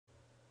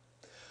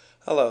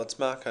Hello, it's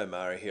Mark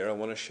O'Mara here. I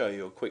want to show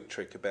you a quick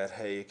trick about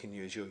how you can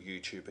use your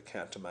YouTube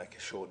account to make a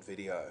short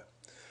video.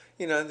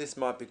 You know, this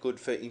might be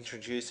good for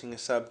introducing a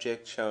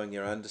subject, showing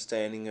your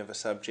understanding of a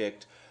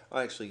subject.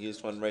 I actually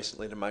used one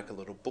recently to make a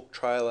little book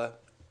trailer.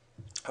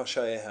 I'll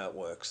show you how it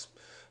works.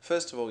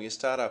 First of all, you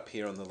start up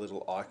here on the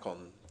little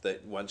icon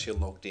that once you're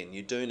logged in,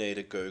 you do need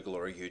a Google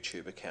or a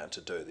YouTube account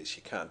to do this.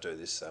 You can't do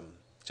this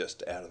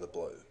just out of the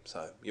blue.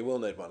 So you will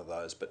need one of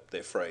those, but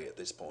they're free at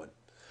this point.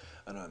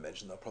 And I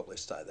imagine they'll probably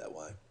stay that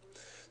way.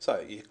 So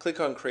you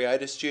click on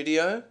Create a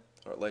Studio,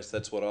 or at least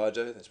that's what I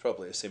do. There's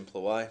probably a simpler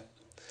way.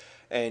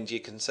 And you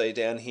can see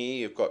down here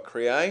you've got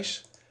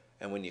Create,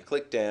 and when you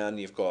click down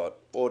you've got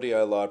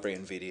Audio Library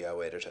and Video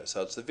Editor.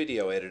 So it's the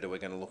video editor we're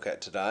going to look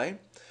at today.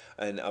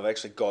 And I've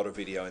actually got a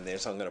video in there,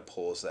 so I'm going to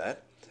pause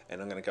that.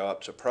 And I'm going to go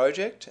up to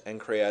Project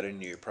and create a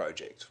new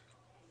project.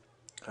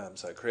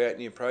 So create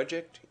new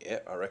project, yeah,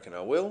 I reckon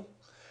I will.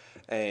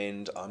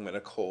 And I'm going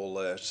to call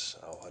it,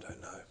 I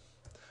don't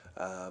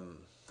know,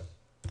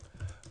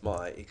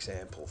 my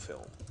example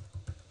film.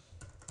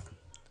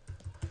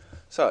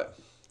 So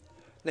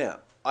now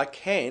I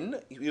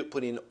can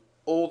put in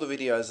all the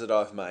videos that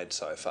I've made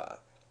so far.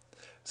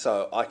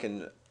 So I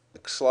can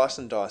slice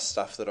and dice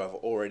stuff that I've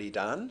already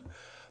done,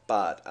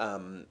 but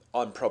I'm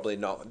probably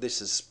not,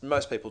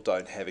 most people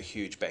don't have a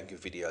huge bank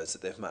of videos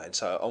that they've made.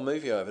 So I'll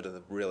move you over to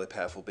the really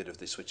powerful bit of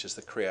this, which is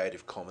the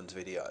Creative Commons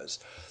videos.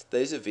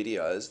 These are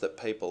videos that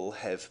people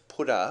have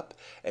put up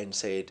and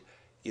said,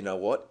 you know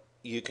what,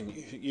 you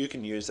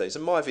can use these,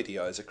 and my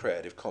videos are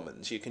Creative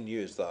Commons, you can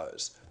use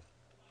those.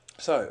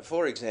 So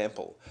for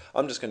example,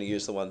 I'm just going to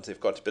use the ones they've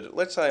got, but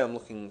let's say I'm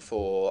looking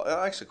for,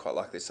 I actually quite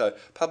like this, so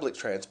public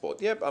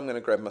transport. Yep, I'm going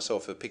to grab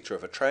myself a picture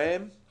of a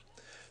tram.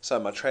 So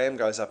my tram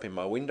goes up in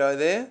my window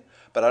there,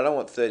 but I don't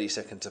want 30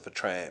 seconds of a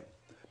tram,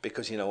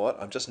 because you know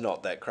what, I'm just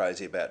not that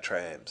crazy about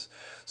trams.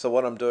 So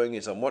what I'm doing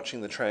is I'm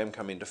watching the tram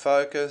come into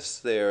focus.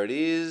 There it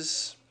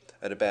is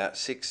at about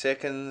 6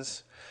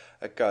 seconds.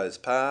 It goes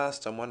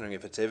past. I'm wondering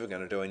if it's ever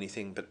going to do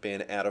anything but be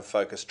an out of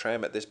focus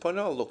tram at this point.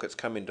 Oh look, it's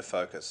come into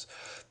focus.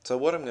 So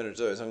what I'm going to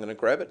do is I'm going to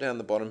grab it down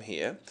the bottom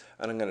here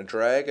and I'm going to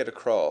drag it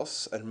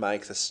across and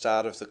make the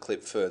start of the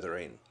clip further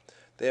in.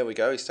 There we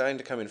go, he's starting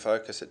to come in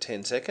focus at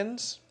 10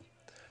 seconds.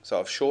 So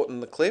I've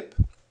shortened the clip.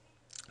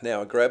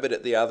 Now I grab it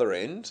at the other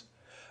end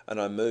and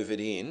I move it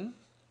in,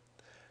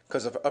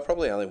 because I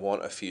probably only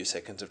want a few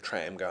seconds of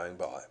tram going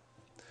by.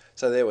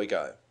 So there we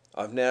go.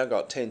 I've now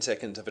got 10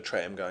 seconds of a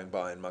tram going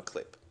by in my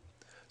clip.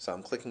 So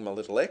I'm clicking my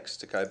little X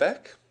to go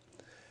back,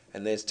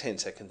 and there's 10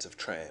 seconds of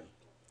tram.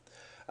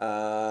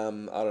 I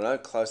don't know,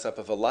 close up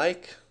of a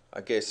lake. I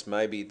guess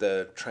maybe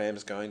the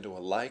tram's going to a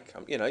lake.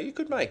 You know, you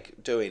could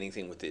do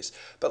anything with this.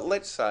 But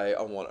let's say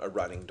I want a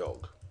running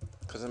dog,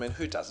 because I mean,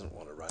 who doesn't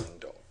want a running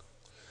dog?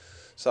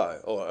 So,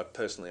 or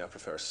personally I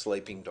prefer a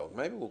sleeping dog.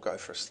 Maybe we'll go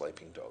for a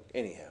sleeping dog.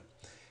 Anyhow,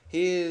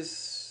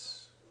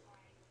 here's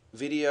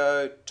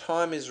video.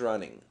 Time is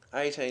running,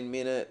 18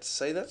 minutes.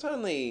 See, that's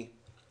only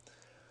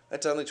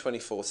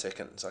 24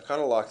 seconds. I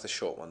kind of like the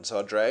short one, so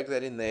I'll drag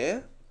that in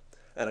there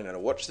and I'm going to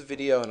watch the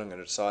video and I'm going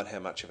to decide how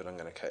much of it I'm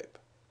going to keep.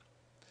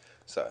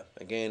 So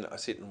again, I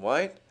sit and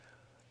wait.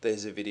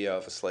 There's a video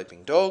of a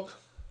sleeping dog,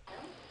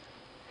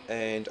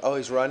 and oh,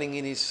 he's running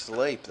in his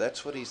sleep.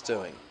 That's what he's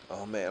doing.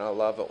 Oh man, I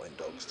love it when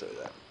dogs do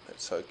that.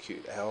 That's so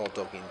cute. Our old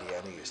dog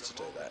Indiana used to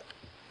do that.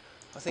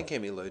 I think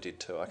Emmy Lou did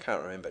too. I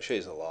can't remember.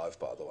 She's alive,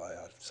 by the way.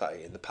 I'd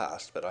say in the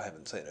past, but I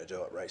haven't seen her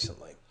do it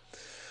recently.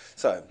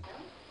 So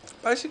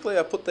basically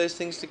I put these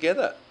things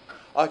together.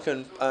 I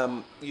can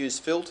use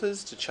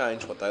filters to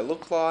change what they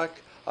look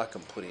like. I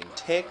can put in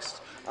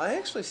text. I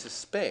actually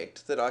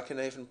suspect that I can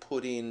even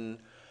put in,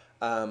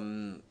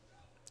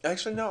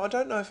 actually no, I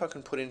don't know if I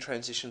can put in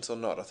transitions or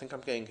not. I think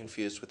I'm getting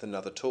confused with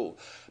another tool.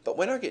 But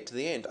when I get to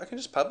the end, I can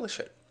just publish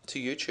it to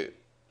YouTube.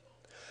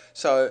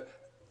 So,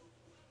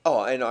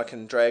 oh, and I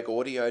can drag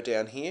audio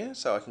down here,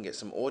 so I can get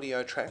some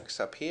audio tracks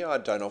up here. I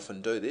don't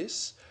often do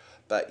this,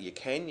 but you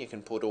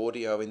can put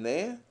audio in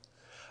there.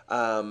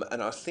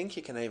 And I think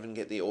you can even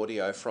get the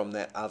audio from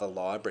that other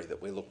library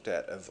that we looked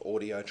at of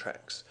audio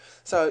tracks.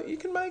 So you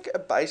can make a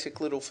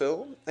basic little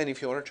film, and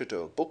if you wanted to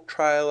do a book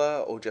trailer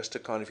or just a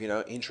kind of,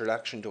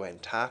 introduction to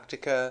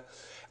Antarctica,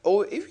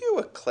 or if you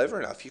were clever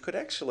enough, you could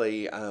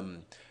actually,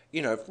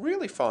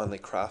 really finely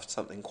craft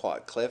something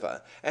quite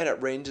clever, and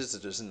it renders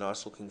it as a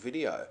nice looking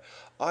video.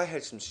 I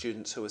had some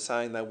students who were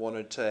saying they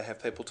wanted to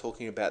have people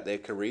talking about their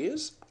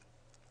careers.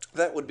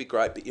 That would be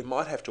great, but you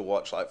might have to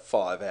watch like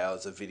 5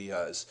 hours of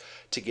videos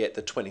to get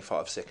the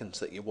 25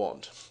 seconds that you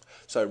want.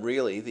 So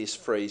really, this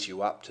frees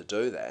you up to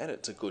do that.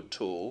 It's a good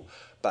tool,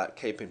 but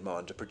keep in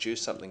mind, to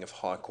produce something of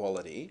high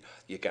quality,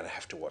 you're going to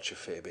have to watch a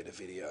fair bit of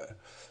video.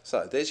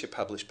 So there's your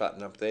publish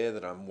button up there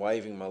that I'm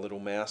waving my little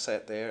mouse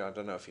at there. I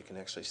don't know if you can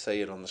actually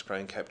see it on the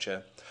screen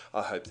capture.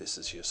 I hope this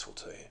is useful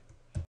to you.